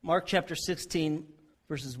Mark chapter 16,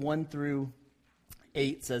 verses 1 through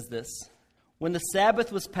 8 says this. When the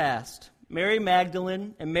Sabbath was past, Mary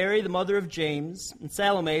Magdalene and Mary, the mother of James, and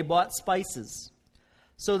Salome bought spices,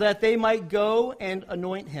 so that they might go and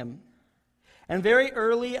anoint him. And very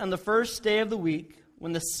early on the first day of the week,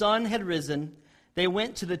 when the sun had risen, they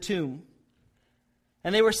went to the tomb.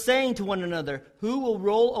 And they were saying to one another, "Who will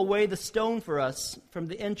roll away the stone for us from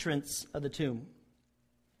the entrance of the tomb?"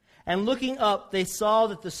 And looking up, they saw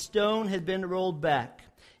that the stone had been rolled back.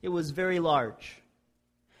 It was very large.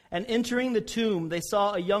 And entering the tomb, they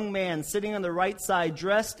saw a young man sitting on the right side,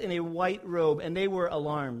 dressed in a white robe, and they were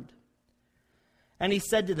alarmed. And he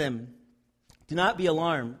said to them, "Do not be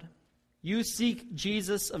alarmed. You seek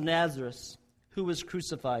Jesus of Nazareth, who was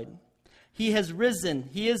crucified. He has risen.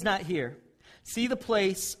 He is not here. See the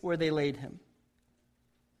place where they laid him.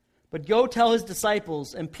 But go tell his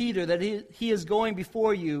disciples and Peter that he is going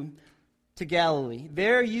before you to Galilee.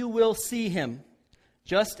 There you will see him,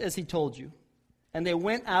 just as he told you." And they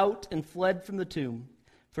went out and fled from the tomb,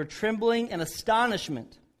 for trembling and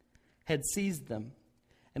astonishment had seized them.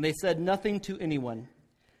 And they said nothing to anyone,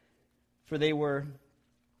 for they were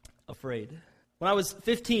afraid. When I was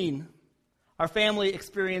 15, our family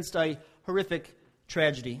experienced a horrific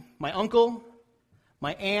tragedy. My uncle,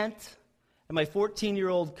 my aunt, and my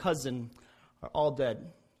 14-year-old cousin are all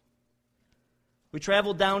dead. We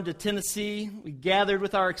traveled down to Tennessee. We gathered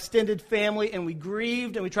with our extended family, and we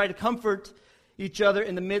grieved, and we tried to comfort each other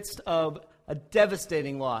in the midst of a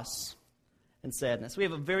devastating loss and sadness. We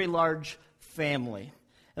have a very large family,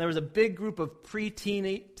 and there was a big group of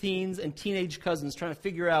pre-teens and teenage cousins trying to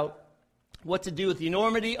figure out what to do with the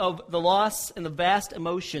enormity of the loss and the vast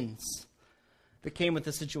emotions that came with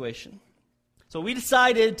the situation. So we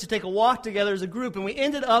decided to take a walk together as a group, and we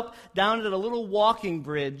ended up down at a little walking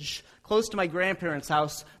bridge close to my grandparents'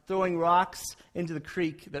 house, throwing rocks into the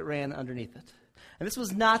creek that ran underneath it. And this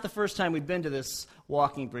was not the first time we'd been to this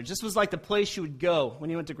walking bridge. This was like the place you would go when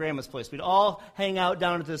you went to Grandma's place. We'd all hang out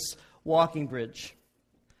down at this walking bridge.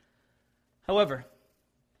 However,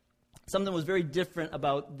 something was very different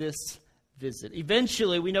about this visit.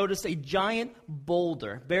 Eventually, we noticed a giant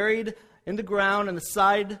boulder buried in the ground on the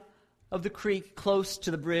side of the creek close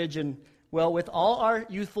to the bridge. And, well, with all our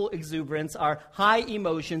youthful exuberance, our high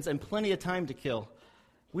emotions, and plenty of time to kill,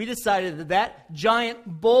 we decided that that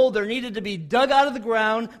giant boulder needed to be dug out of the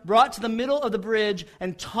ground, brought to the middle of the bridge,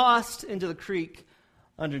 and tossed into the creek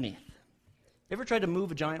underneath. Ever tried to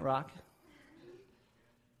move a giant rock?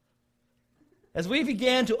 As we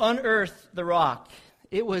began to unearth the rock,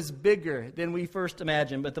 it was bigger than we first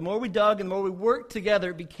imagined. But the more we dug and the more we worked together,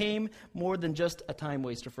 it became more than just a time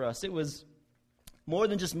waster for us. It was more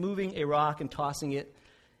than just moving a rock and tossing it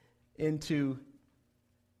into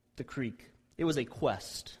the creek. It was a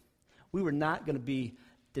quest. We were not going to be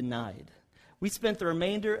denied. We spent the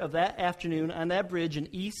remainder of that afternoon on that bridge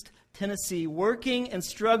in East Tennessee working and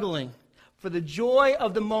struggling for the joy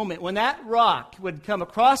of the moment when that rock would come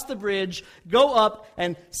across the bridge, go up,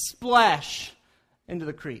 and splash into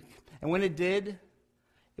the creek. And when it did,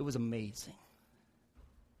 it was amazing.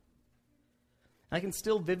 I can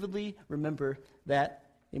still vividly remember that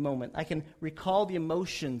moment. I can recall the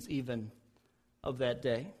emotions even of that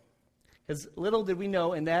day. Because little did we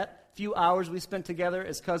know, in that few hours we spent together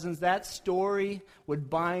as cousins, that story would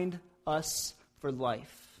bind us for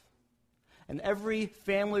life. And every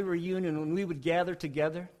family reunion, when we would gather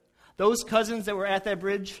together, those cousins that were at that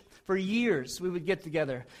bridge, for years we would get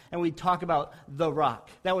together and we'd talk about the rock.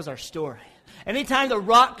 That was our story. Anytime the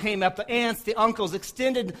rock came up, the aunts, the uncles,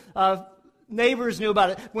 extended neighbors knew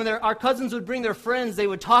about it. When our cousins would bring their friends, they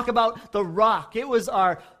would talk about the rock. It was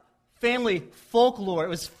our family folklore. It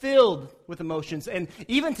was filled with emotions. And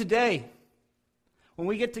even today, when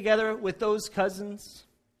we get together with those cousins,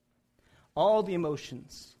 all the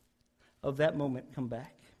emotions of that moment come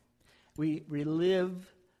back. We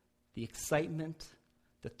relive the excitement,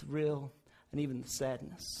 the thrill, and even the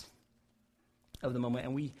sadness of the moment,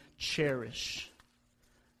 and we cherish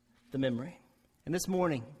the memory. And this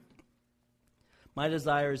morning, my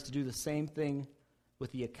desire is to do the same thing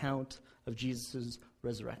with the account of Jesus'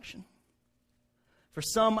 resurrection. For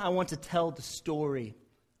some, I want to tell the story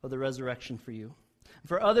of the resurrection for you.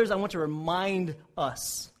 For others, I want to remind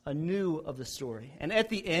us anew of the story. And at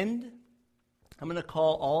the end, I'm going to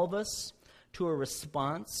call all of us to a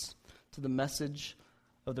response to the message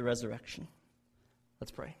of the resurrection.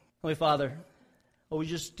 Let's pray. Holy Father, we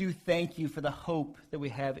just do thank you for the hope that we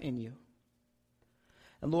have in you.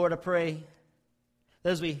 And Lord, I pray that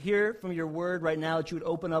as we hear from your word right now, that you would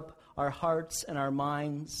open up our hearts and our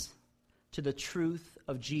minds to the truth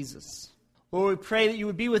of Jesus. Lord, we pray that you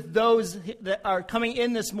would be with those that are coming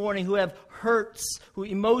in this morning who have hurts, who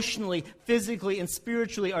emotionally, physically, and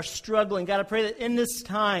spiritually are struggling. God, I pray that in this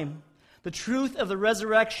time, the truth of the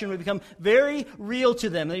resurrection would become very real to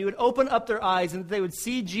them, that you would open up their eyes and that they would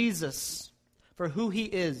see Jesus for who he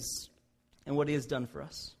is and what he has done for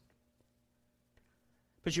us.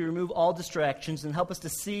 But you remove all distractions and help us to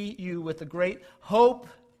see you with the great hope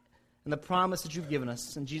and the promise that you've given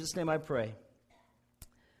us. In Jesus' name I pray.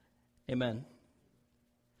 Amen.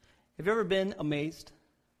 Have you ever been amazed?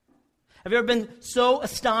 Have you ever been so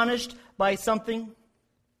astonished by something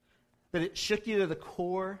that it shook you to the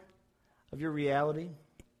core of your reality?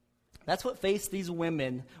 That's what faced these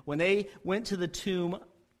women when they went to the tomb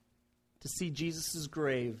to see Jesus'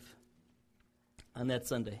 grave on that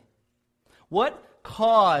Sunday. What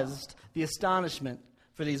caused the astonishment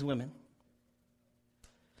for these women?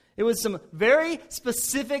 It was some very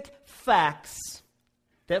specific facts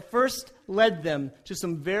that first led them to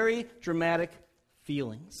some very dramatic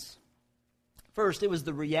feelings. First, it was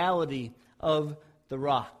the reality of the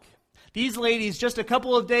rock. These ladies, just a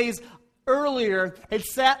couple of days earlier, had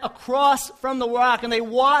sat across from the rock, and they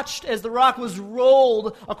watched as the rock was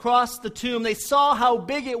rolled across the tomb. They saw how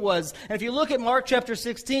big it was. And if you look at Mark chapter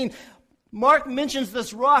 16, Mark mentions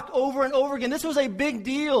this rock over and over again. This was a big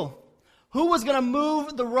deal. Who was going to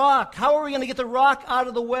move the rock? How are we going to get the rock out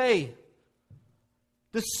of the way?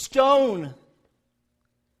 The stone.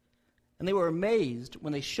 And they were amazed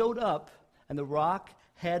when they showed up and the rock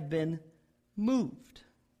had been moved.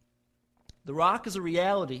 The rock is a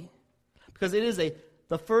reality because it is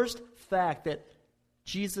the first fact that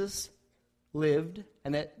Jesus lived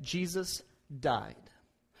and that Jesus died.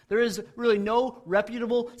 There is really no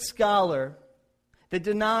reputable scholar that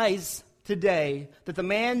denies today that the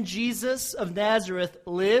man Jesus of Nazareth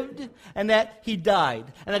lived and that he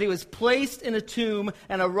died and that he was placed in a tomb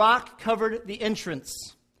and a rock covered the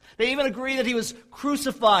entrance. They even agree that he was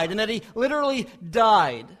crucified and that he literally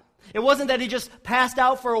died. It wasn't that he just passed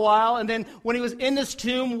out for a while and then when he was in this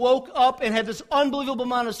tomb woke up and had this unbelievable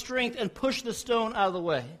amount of strength and pushed the stone out of the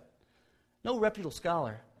way. No reputable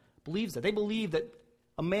scholar believes that. They believe that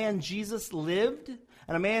a man Jesus lived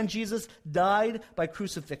and a man Jesus died by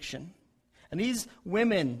crucifixion. And these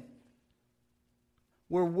women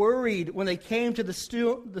were worried when they came to the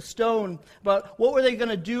stone about what were they going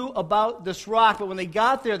to do about this rock. But when they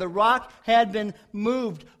got there, the rock had been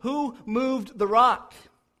moved. Who moved the rock?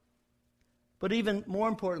 But even more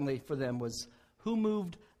importantly for them was who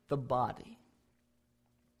moved the body?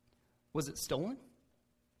 Was it stolen?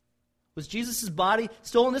 Was Jesus' body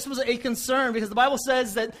stolen? This was a concern because the Bible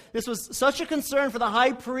says that this was such a concern for the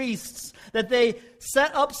high priests that they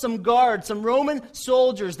set up some guards, some Roman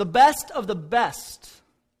soldiers, the best of the best,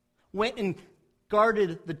 went and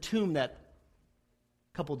guarded the tomb that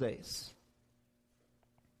couple days.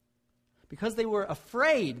 Because they were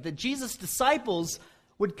afraid that Jesus' disciples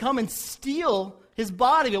would come and steal his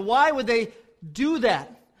body. But why would they do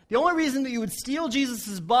that? The only reason that you would steal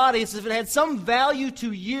Jesus' body is if it had some value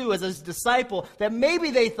to you as a disciple, that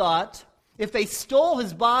maybe they thought if they stole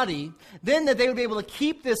his body, then that they would be able to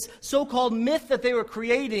keep this so-called myth that they were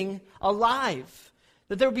creating alive,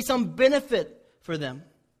 that there would be some benefit for them.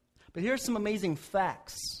 But here's some amazing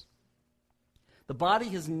facts. The body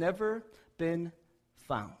has never been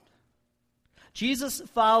found. Jesus'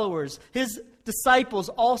 followers, his disciples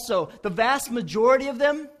also, the vast majority of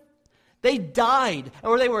them, they died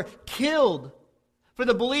or they were killed for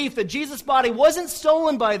the belief that Jesus' body wasn't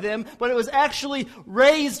stolen by them, but it was actually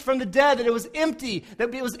raised from the dead, that it was empty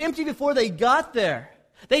before they got there.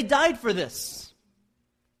 They died for this.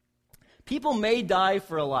 People may die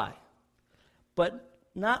for a lie, but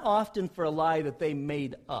not often for a lie that they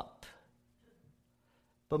made up.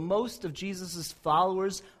 But most of Jesus'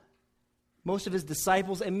 followers, most of his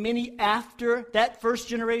disciples, and many after that first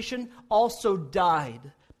generation also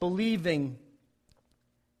died believing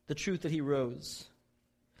the truth that he rose.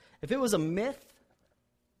 If it was a myth,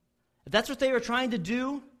 if that's what they were trying to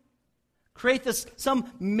do, create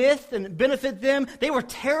some myth and benefit them, they were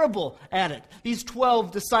terrible at it. These 12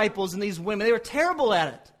 disciples and these women, they were terrible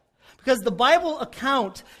at it. Because the Bible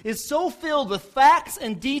account is so filled with facts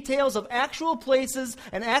and details of actual places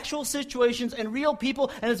and actual situations and real people,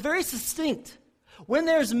 and it's very succinct. When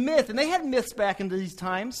there's myth, and they had myths back in these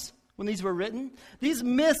times, when these were written, these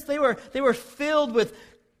myths, they were filled with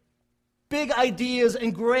big ideas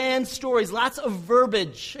and grand stories, lots of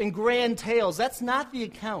verbiage and grand tales. That's not the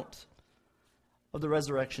account of the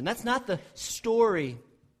resurrection. That's not the story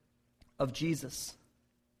of Jesus.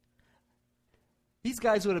 These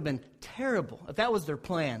guys would have been terrible if that was their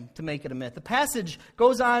plan to make it a myth. The passage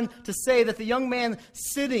goes on to say that the young man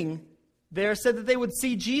sitting there said that they would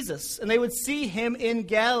see Jesus, and they would see him in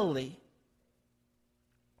Galilee.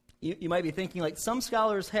 You might be thinking, like some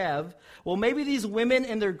scholars have, well, maybe these women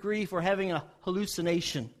in their grief were having a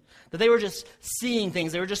hallucination, that they were just seeing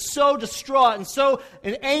things. They were just so distraught and so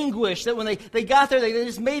in anguish that when they got there, they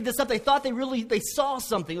just made this up. They thought they saw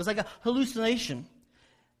something. It was like a hallucination.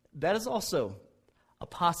 That is also a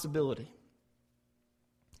possibility.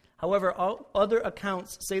 However, other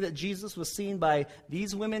accounts say that Jesus was seen by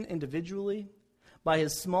these women individually, by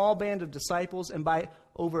his small band of disciples, and by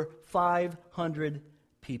over 500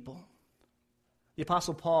 people. The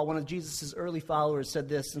Apostle Paul, one of Jesus' early followers, said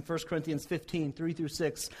this in 1 Corinthians 15,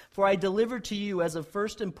 3-6. For I delivered to you as of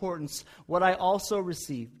first importance what I also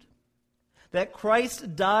received, that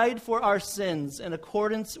Christ died for our sins in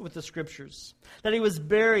accordance with the Scriptures, that he was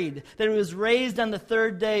buried, that he was raised on the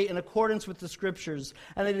third day in accordance with the Scriptures,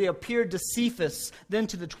 and that he appeared to Cephas, then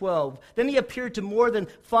to the 12. Then he appeared to more than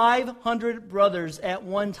 500 brothers at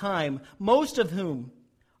one time, most of whom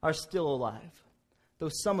are still alive, though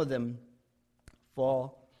some of them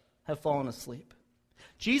have fallen asleep.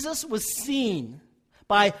 Jesus was seen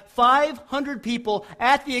by 500 people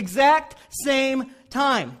at the exact same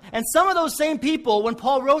time. And some of those same people, when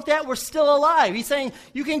Paul wrote that, were still alive. He's saying,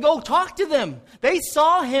 you can go talk to them. They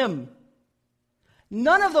saw him.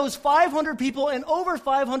 None of those 500 people and over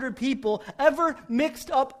 500 people ever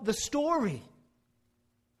mixed up the story.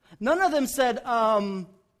 None of them said,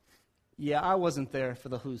 yeah, I wasn't there for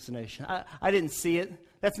the hallucination. I didn't see it.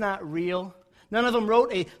 That's not real. None of them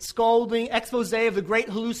wrote a scolding expose of the great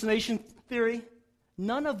hallucination theory.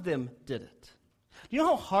 None of them did it. Do you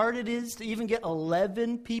know how hard it is to even get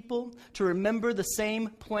 11 people to remember the same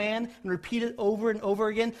plan and repeat it over and over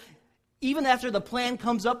again, even after the plan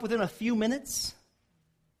comes up within a few minutes?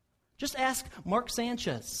 Just ask Mark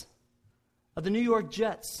Sanchez of the New York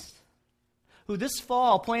Jets, who this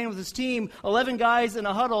fall, playing with his team, 11 guys in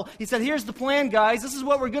a huddle, he said, here's the plan, guys. This is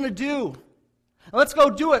what we're going to do. Let's go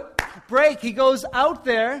do it. Break. He goes out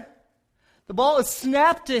there. The ball is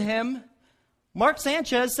snapped to him. Mark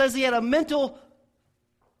Sanchez says he had a mental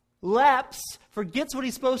lapse, forgets what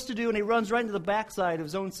he's supposed to do, and he runs right into the backside of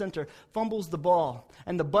his own center, fumbles the ball,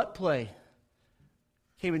 and the butt play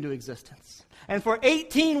came into existence. And for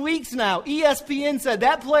 18 weeks now, ESPN said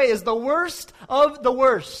that play is the worst of the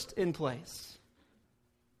worst in plays.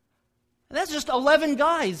 And that's just 11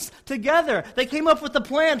 guys together. They came up with the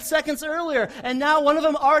plan seconds earlier, and now one of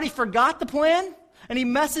them already forgot the plan, and he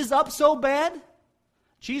messes up so bad.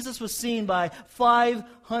 Jesus was seen by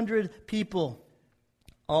 500 people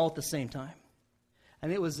all at the same time.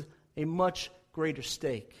 And it was a much greater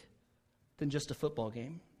stake than just a football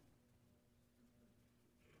game.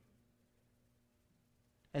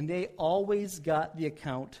 And they always got the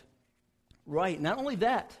account right. Not only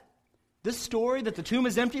that, this story that the tomb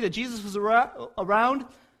is empty, that Jesus was around,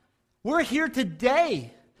 we're here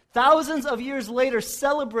today, thousands of years later,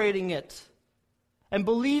 celebrating it and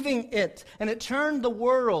believing it. And it turned the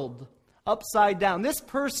world upside down. This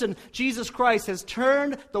person, Jesus Christ, has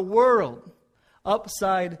turned the world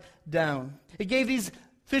upside down. It gave these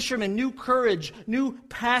fishermen new courage, new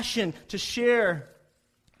passion to share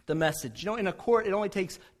the message. You know, in a court, it only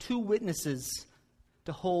takes 2 witnesses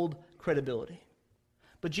to hold credibility.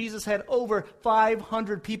 But Jesus had over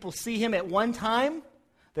 500 people see him at one time.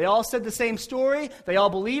 They all said the same story. They all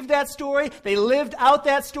believed that story. They lived out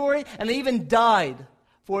that story. And they even died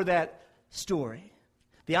for that story.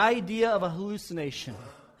 The idea of a hallucination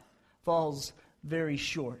falls very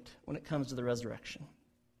short when it comes to the resurrection.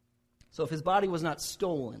 So if his body was not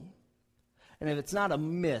stolen, and if it's not a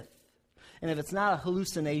myth, and if it's not a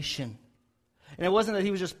hallucination, and it wasn't that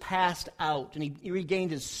he was just passed out and he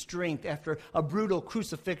regained his strength after a brutal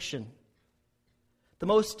crucifixion, the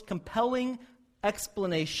most compelling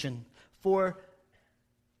explanation for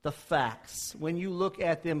the facts, when you look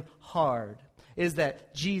at them hard, is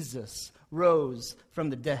that Jesus rose from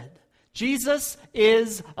the dead. Jesus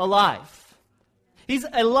is alive. He's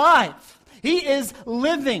alive. He is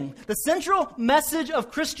living. The central message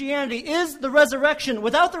of Christianity is the resurrection.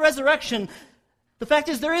 Without the resurrection, the fact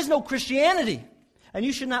is there is no Christianity. And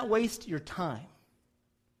you should not waste your time.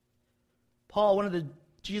 Paul, one of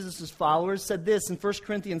Jesus' followers, said this in 1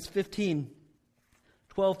 Corinthians 15,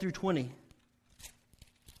 12-20.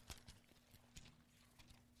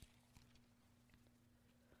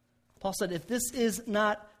 Paul said, if this is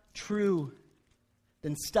not true,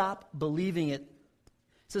 then stop believing it.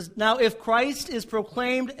 It says, now if Christ is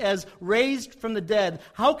proclaimed as raised from the dead,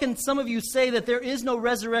 how can some of you say that there is no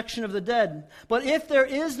resurrection of the dead? But if there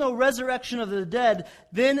is no resurrection of the dead,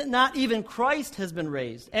 then not even Christ has been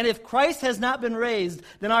raised. And if Christ has not been raised,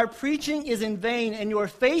 then our preaching is in vain and your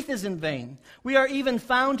faith is in vain. We are even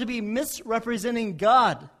found to be misrepresenting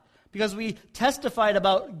God because we testified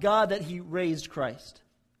about God that he raised Christ,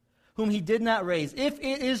 whom he did not raise, if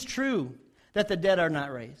it is true that the dead are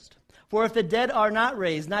not raised. For if the dead are not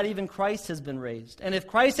raised, not even Christ has been raised. And if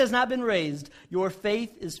Christ has not been raised, your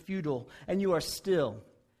faith is futile, and you are still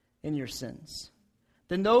in your sins.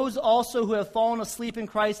 Then those also who have fallen asleep in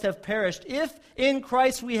Christ have perished. If in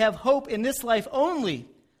Christ we have hope in this life only,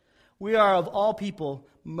 we are of all people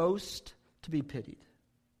most to be pitied.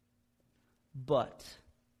 But,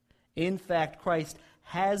 in fact, Christ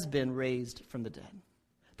has been raised from the dead,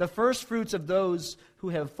 the first fruits of those who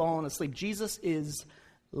have fallen asleep. Jesus is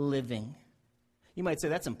living. You might say,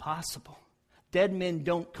 that's impossible. Dead men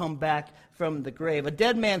don't come back from the grave. A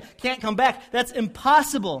dead man can't come back. That's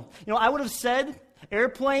impossible. I would have said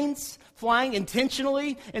airplanes flying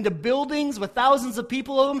intentionally into buildings with thousands of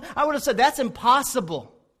people in them, I would have said that's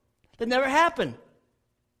impossible. That never happened.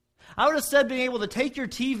 I would have said being able to take your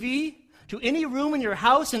TV to any room in your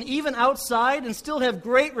house and even outside and still have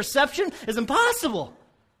great reception is impossible.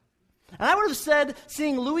 And I would have said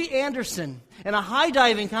seeing Louis Anderson in a high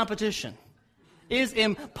diving competition is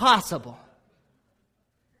impossible.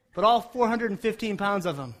 But all 415 pounds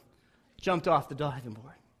of him jumped off the diving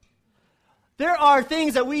board. There are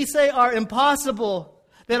things that we say are impossible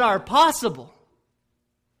that are possible.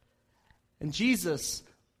 And Jesus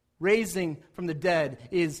raising from the dead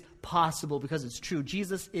is possible because it's true.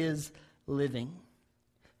 Jesus is living.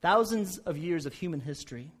 Thousands of years of human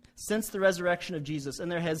history since the resurrection of Jesus,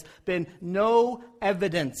 and there has been no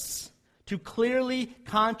evidence to clearly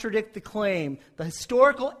contradict the claim. The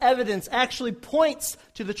historical evidence actually points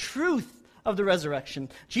to the truth of the resurrection.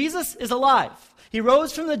 Jesus is alive. He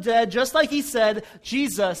rose from the dead, just like he said,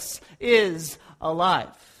 Jesus is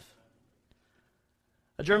alive.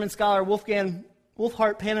 A German scholar,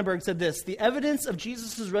 Wolfhart Pannenberg, said this: the evidence of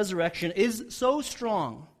Jesus' resurrection is so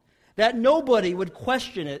strong that nobody would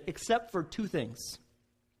question it except for two things.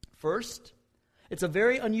 First, it's a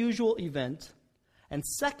very unusual event. And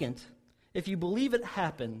second, if you believe it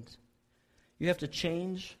happened, you have to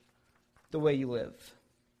change the way you live.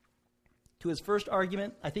 To his first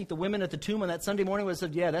argument, I think the women at the tomb on that Sunday morning would have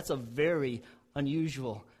said, yeah, that's a very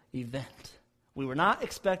unusual event. We were not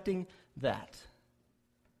expecting that.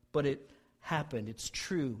 But it happened. It's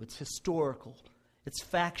true. It's historical. It's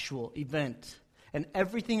factual event. And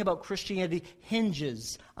everything about Christianity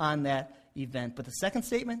hinges on that event. But the second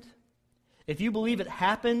statement, if you believe it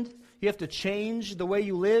happened, you have to change the way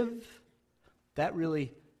you live, that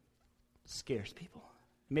really scares people.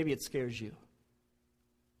 Maybe it scares you.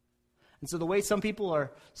 And so the way some people are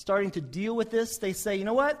starting to deal with this, they say, you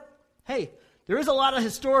know what? Hey, there is a lot of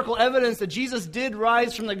historical evidence that Jesus did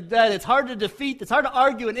rise from the dead. It's hard to defeat. It's hard to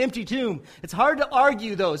argue an empty tomb. It's hard to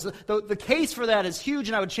argue those. The case for that is huge,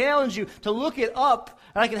 and I would challenge you to look it up,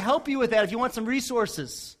 and I can help you with that if you want some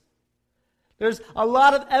resources. There's a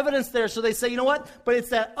lot of evidence there, so they say, you know what? But it's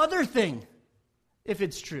that other thing, if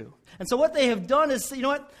it's true. And so what they have done is, you know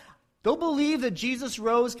what? They'll believe that Jesus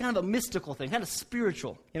rose, kind of a mystical thing, kind of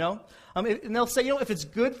spiritual, And they'll say, if it's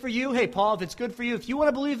good for you, hey, Paul, if it's good for you, if you want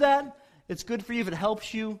to believe that, it's good for you. If it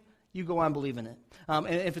helps you, you go on believing it. And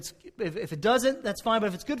if it doesn't, that's fine. But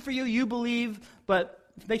if it's good for you, you believe. But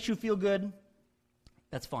if it makes you feel good,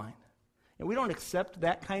 that's fine. And we don't accept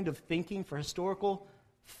that kind of thinking for historical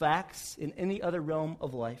facts in any other realm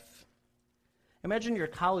of life. Imagine you're a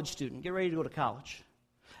college student, get ready to go to college,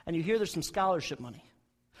 and you hear there's some scholarship money.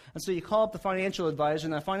 And so you call up the financial advisor,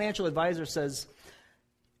 and the financial advisor says,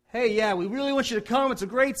 hey, yeah, we really want you to come. It's a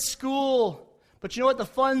great school. But you know what? The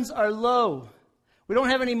funds are low. We don't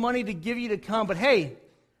have any money to give you to come. But hey,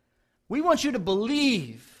 we want you to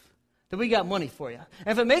believe that we got money for you. And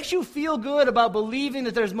if it makes you feel good about believing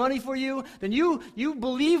that there's money for you, then you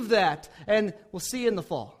believe that, and we'll see you in the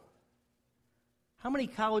fall. How many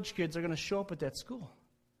college kids are going to show up at that school?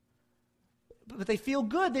 But they feel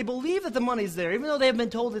good. They believe that the money's there, even though they have been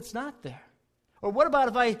told it's not there. Or what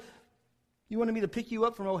about if you wanted me to pick you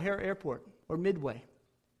up from O'Hare Airport or Midway?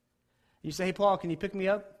 You say, hey, Paul, can you pick me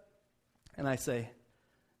up? And I say,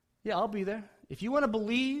 yeah, I'll be there. If you want to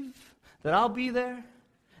believe that I'll be there,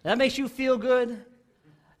 and that makes you feel good,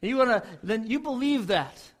 then you believe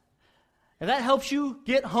that. If that helps you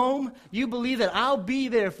get home, you believe that I'll be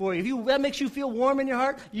there for you. If that makes you feel warm in your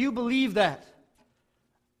heart, you believe that.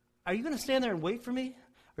 Are you going to stand there and wait for me,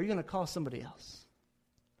 or are you going to call somebody else?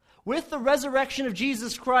 With the resurrection of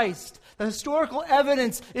Jesus Christ, the historical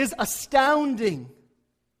evidence is astounding.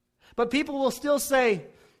 But people will still say,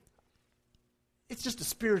 it's just a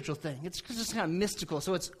spiritual thing. It's just kind of mystical.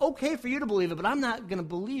 So it's okay for you to believe it, but I'm not going to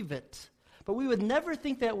believe it. But we would never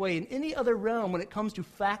think that way in any other realm when it comes to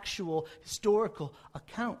factual, historical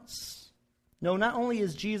accounts. No, not only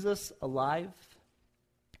is Jesus alive,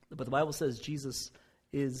 but the Bible says Jesus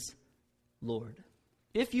is Lord.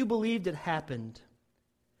 If you believed it happened,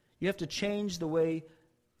 you have to change the way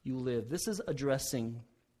you live. This is addressing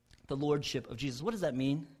the lordship of Jesus. What does that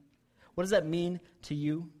mean? What does that mean to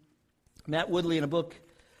you? Matt Woodley, in a book,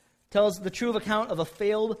 tells the true account of a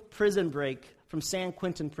failed prison break from San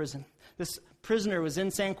Quentin prison. This prisoner was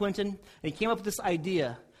in San Quentin, and he came up with this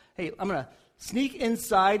idea. Hey, I'm going to sneak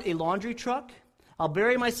inside a laundry truck. I'll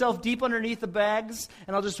bury myself deep underneath the bags,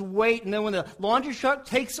 and I'll just wait. And then when the laundry truck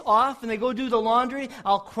takes off and they go do the laundry,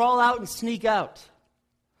 I'll crawl out and sneak out.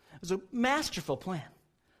 It was a masterful plan.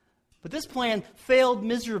 But this plan failed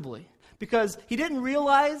miserably because he didn't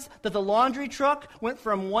realize that the laundry truck went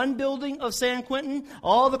from one building of San Quentin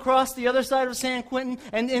all across the other side of San Quentin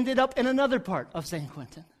and ended up in another part of San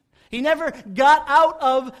Quentin. He never got out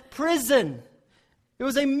of prison. It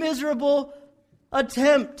was a miserable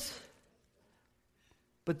attempt.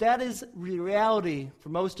 But that is reality for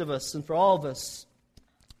most of us and for all of us.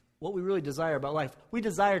 What we really desire about life. We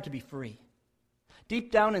desire to be free. Deep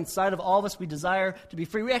down inside of all of us, we desire to be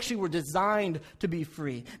free. We actually were designed to be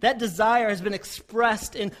free. That desire has been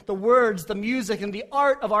expressed in the words, the music, and the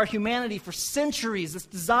art of our humanity for centuries. This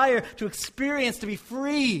desire to experience, to be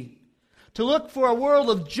free. To look for a world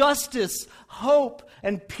of justice, hope,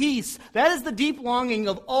 and peace. That is the deep longing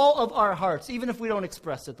of all of our hearts, even if we don't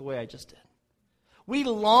express it the way I just did. We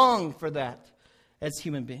long for that as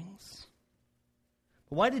human beings.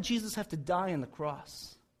 But why did Jesus have to die on the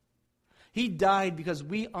cross? He died because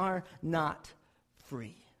we are not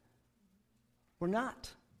free. We're not.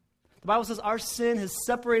 The Bible says our sin has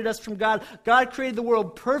separated us from God. God created the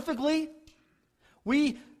world perfectly.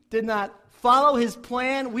 We did not follow His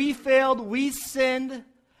plan. We failed. We sinned.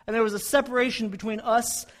 And there was a separation between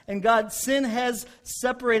us and God. Sin has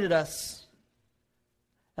separated us.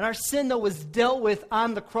 And our sin, though, was dealt with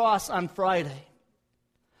on the cross on Friday.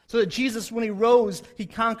 So that Jesus, when He rose, He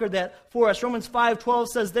conquered that for us. Romans 5:12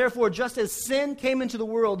 says, therefore, just as sin came into the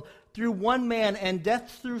world through one man, and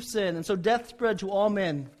death through sin, and so death spread to all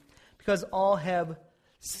men, because all have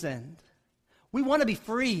sinned. We want to be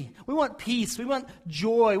free. We want peace. We want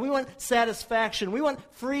joy. We want satisfaction. We want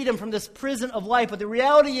freedom from this prison of life. But the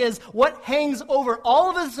reality is, what hangs over all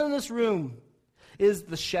of us in this room is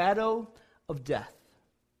the shadow of death.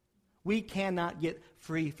 We cannot get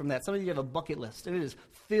free from that. Some of you have a bucket list, and it is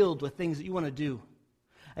filled with things that you want to do.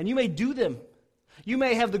 And you may do them. You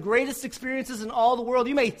may have the greatest experiences in all the world.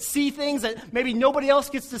 You may see things that maybe nobody else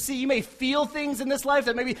gets to see. You may feel things in this life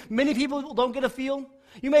that maybe many people don't get to feel.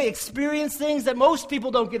 You may experience things that most people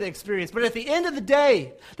don't get to experience. But at the end of the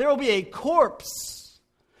day, there will be a corpse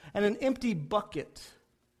and an empty bucket.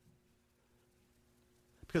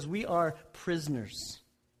 Because we are prisoners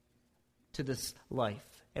to this life.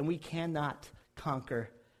 And we cannot conquer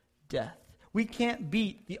death. We can't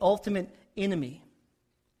beat the ultimate enemy.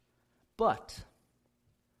 But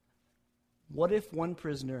what if one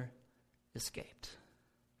prisoner escaped?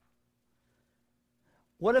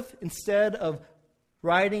 What if instead of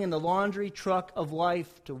riding in the laundry truck of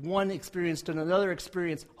life to one experience to another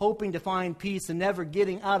experience, hoping to find peace and never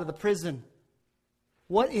getting out of the prison,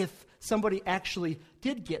 what if somebody actually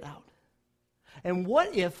did get out? And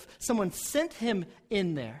what if someone sent him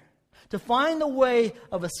in there to find the way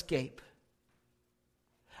of escape?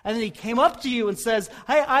 And then he came up to you and says,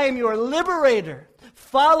 hey, I am your liberator.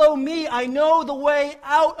 Follow me. I know the way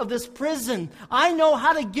out of this prison. I know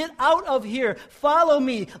how to get out of here. Follow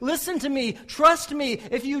me. Listen to me. Trust me.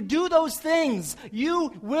 If you do those things,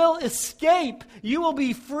 you will escape. You will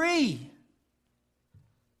be free.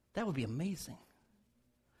 That would be amazing.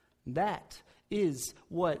 That is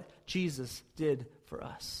what Jesus did for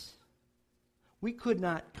us. We could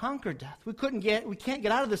not conquer death. We can't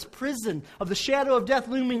get out of this prison of the shadow of death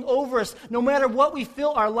looming over us, no matter what we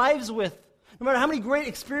fill our lives with, no matter how many great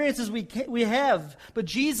experiences we have. But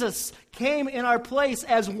Jesus came in our place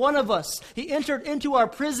as one of us. He entered into our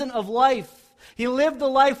prison of life. He lived the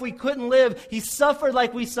life we couldn't live. He suffered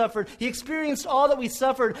like we suffered. He experienced all that we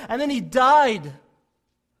suffered, and then He died.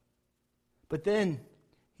 But then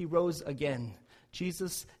He rose again.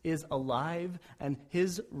 Jesus is alive, and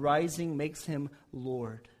His rising makes Him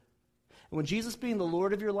Lord. And when Jesus being the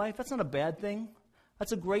Lord of your life, that's not a bad thing.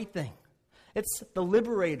 That's a great thing. It's the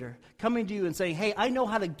liberator coming to you and saying, hey, I know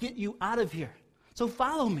how to get you out of here. So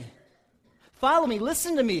follow me. Follow me.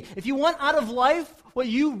 Listen to me. If you want out of life what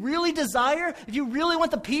you really desire, if you really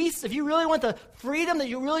want the peace, if you really want the freedom that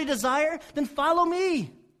you really desire, then follow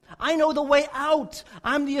me. I know the way out.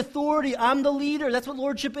 I'm the authority. I'm the leader. That's what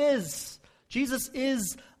lordship is. Jesus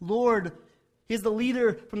is Lord. He is the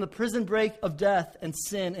leader from the prison break of death and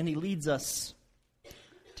sin, and he leads us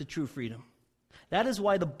to true freedom. That is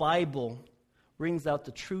why the Bible brings out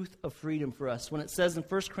the truth of freedom for us. When it says in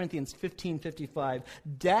 1 Corinthians 15:55,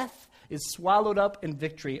 death is swallowed up in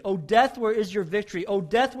victory. O death, where is your victory? O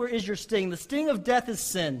death, where is your sting? The sting of death is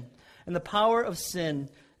sin, and the power of sin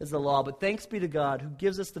is the law. But thanks be to God who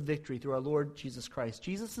gives us the victory through our Lord Jesus Christ.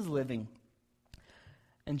 Jesus is living,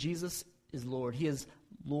 and Jesus is Lord. He is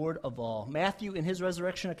Lord of all. Matthew, in his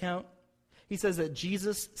resurrection account, he says that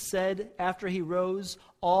Jesus said after he rose,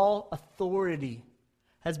 all authority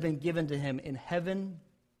has been given to him in heaven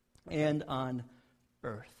and on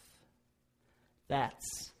earth.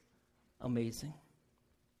 That's amazing.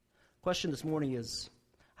 Question this morning is,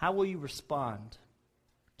 how will you respond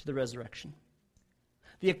to the resurrection?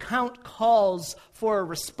 The account calls for a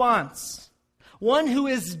response. One who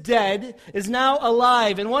is dead is now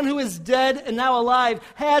alive, and one who is dead and now alive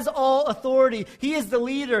has all authority. He is the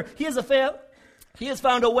leader. He has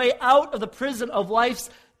found a way out of the prison of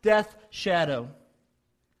life's death shadow.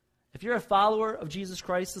 If you're a follower of Jesus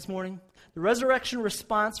Christ this morning, the resurrection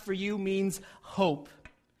response for you means hope.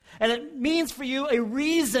 And it means for you a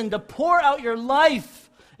reason to pour out your life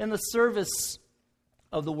in the service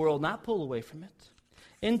of the world, not pull away from it.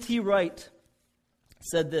 N.T. Wright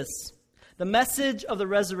said this: the message of the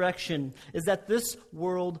resurrection is that this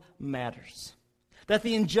world matters, that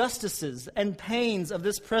the injustices and pains of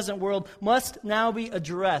this present world must now be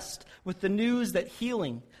addressed with the news that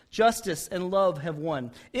healing, justice, and love have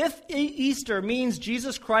won. If Easter means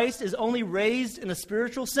Jesus Christ is only raised in a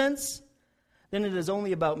spiritual sense, then it is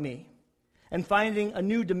only about me and finding a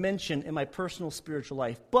new dimension in my personal spiritual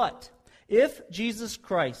life. But if Jesus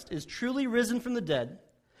Christ is truly risen from the dead,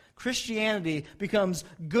 Christianity becomes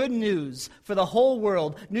good news for the whole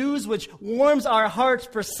world, news which warms our hearts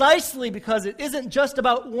precisely because it isn't just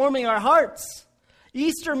about warming our hearts.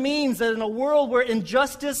 Easter means that in a world where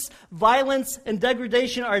injustice, violence, and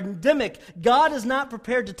degradation are endemic, God is not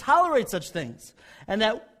prepared to tolerate such things, and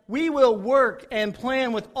that we will work and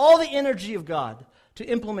plan with all the energy of God to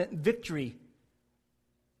implement victory,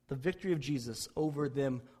 the victory of Jesus over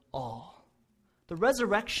them all. The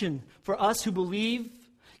resurrection for us who believe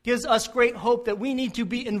gives us great hope that we need to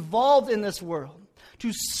be involved in this world,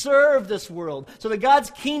 to serve this world, so that God's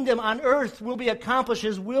kingdom on earth will be accomplished,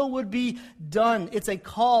 His will would be done. It's a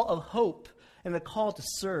call of hope and a call to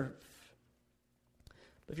serve.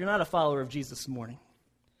 But if you're not a follower of Jesus this morning,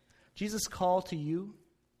 Jesus' call to you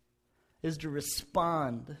is to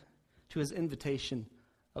respond to His invitation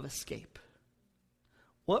of escape.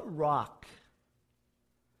 What rock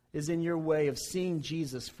is in your way of seeing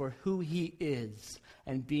Jesus for who He is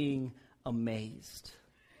and being amazed?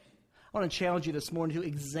 I want to challenge you this morning to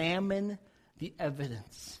examine the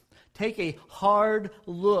evidence. Take a hard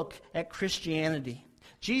look at Christianity.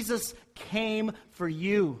 Jesus came for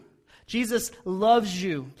you. Jesus loves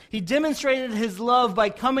you. He demonstrated His love by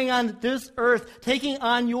coming on this earth, taking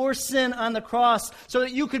on your sin on the cross so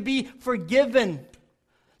that you could be forgiven,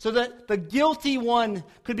 so that the guilty one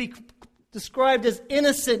could be described as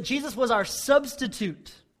innocent. Jesus was our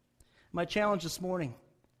substitute. My challenge this morning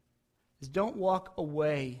is don't walk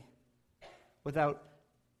away without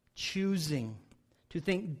choosing to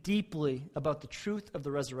think deeply about the truth of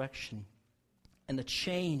the resurrection and the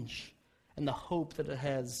change and the hope that it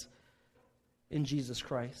has in Jesus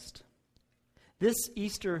Christ. This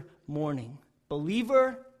Easter morning,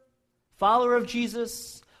 believer, follower of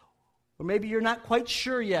Jesus, or maybe you're not quite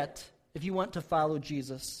sure yet if you want to follow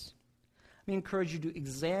Jesus, let me encourage you to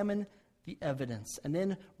examine the evidence and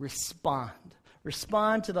then respond.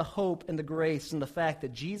 Respond to the hope and the grace and the fact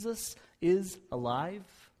that Jesus is alive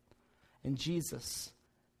and Jesus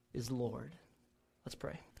is Lord. Let's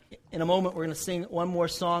pray. In a moment, we're going to sing one more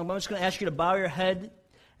song, but I'm just going to ask you to bow your head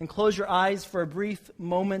and close your eyes for a brief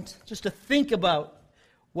moment just to think about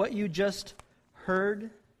what you just heard.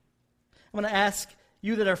 I'm going to ask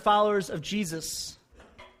you that are followers of Jesus,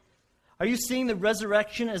 are you seeing the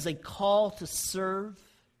resurrection as a call to serve,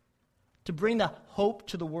 to bring the hope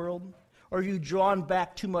to the world? Or are you drawn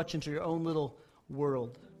back too much into your own little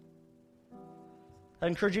world? I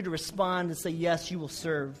encourage you to respond and say, yes, you will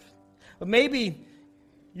serve. But maybe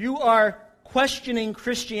you are questioning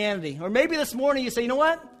Christianity. Or maybe this morning you say, you know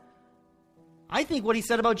what? I think what he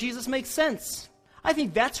said about Jesus makes sense. I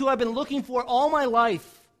think that's who I've been looking for all my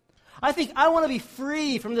life. I think I want to be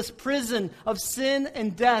free from this prison of sin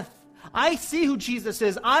and death. I see who Jesus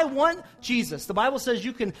is. I want Jesus. The Bible says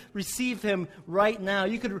you can receive him right now.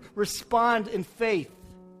 You could respond in faith.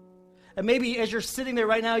 And maybe as you're sitting there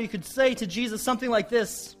right now, you could say to Jesus something like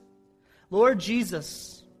this: Lord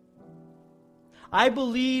Jesus, I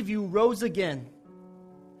believe you rose again,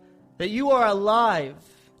 that you are alive,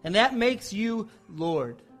 and that makes you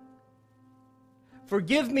Lord.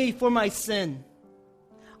 Forgive me for my sin.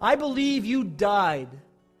 I believe you died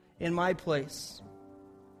in my place.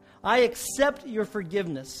 I accept your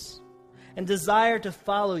forgiveness and desire to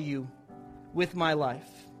follow you with my life.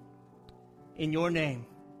 In your name,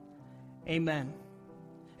 amen.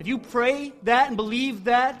 If you pray that and believe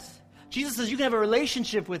that, Jesus says you can have a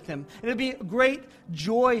relationship with him. And it'll be a great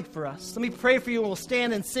joy for us. Let me pray for you and we'll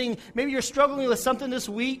stand and sing. Maybe you're struggling with something this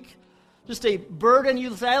week, just a burden.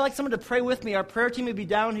 You say, I'd like someone to pray with me. Our prayer team would be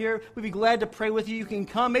down here. We'd be glad to pray with you. You can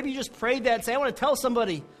come. Maybe you just prayed that and say, I want to tell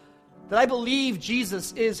somebody that I believe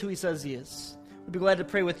Jesus is who he says he is. We'd be glad to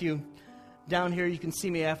pray with you down here. You can see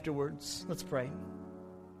me afterwards. Let's pray.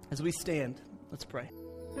 As we stand, let's pray.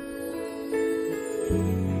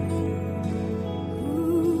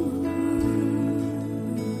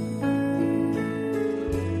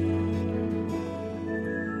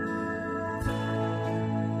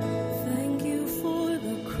 Thank you for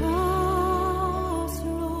the cross,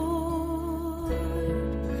 Lord.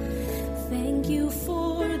 Thank you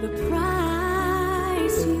for the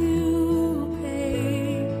price you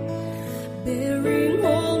paid, bearing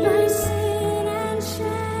all my sin and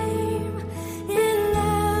shame. In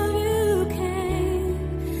love you came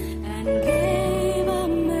and gave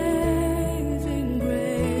amazing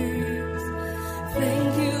grace.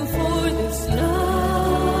 Thank you for this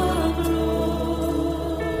love, Lord.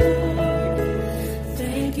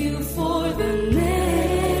 Thank you for the nail-pierced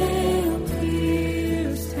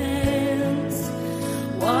hands.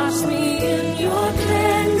 Wash me in your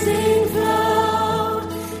cleansing flow.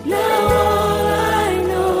 Now all I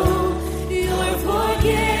know, your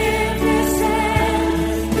forgiveness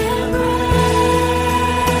and embrace.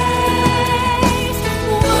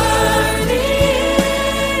 Worthy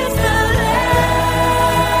is the Lamb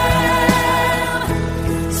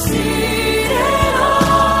seated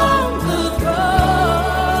on the throne.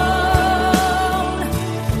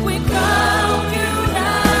 We crown you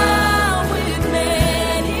now with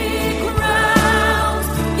many crowns.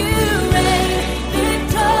 You reign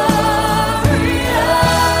victorious,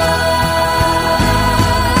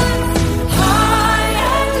 high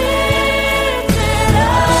and lifted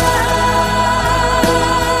up,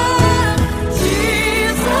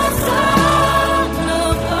 Jesus, Son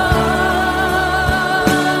of God,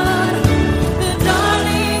 the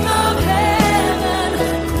darling of heaven,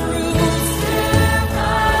 crucified.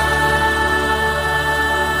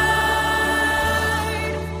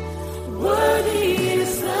 Worthy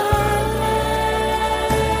is the Lamb.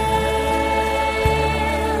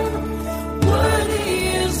 Worthy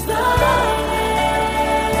is the Lamb.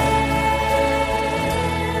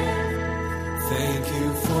 Thank you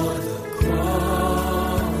for the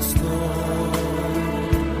cross, Lord.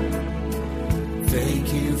 Thank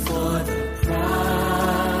you for the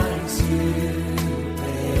price you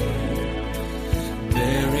paid,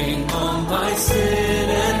 bearing all my sin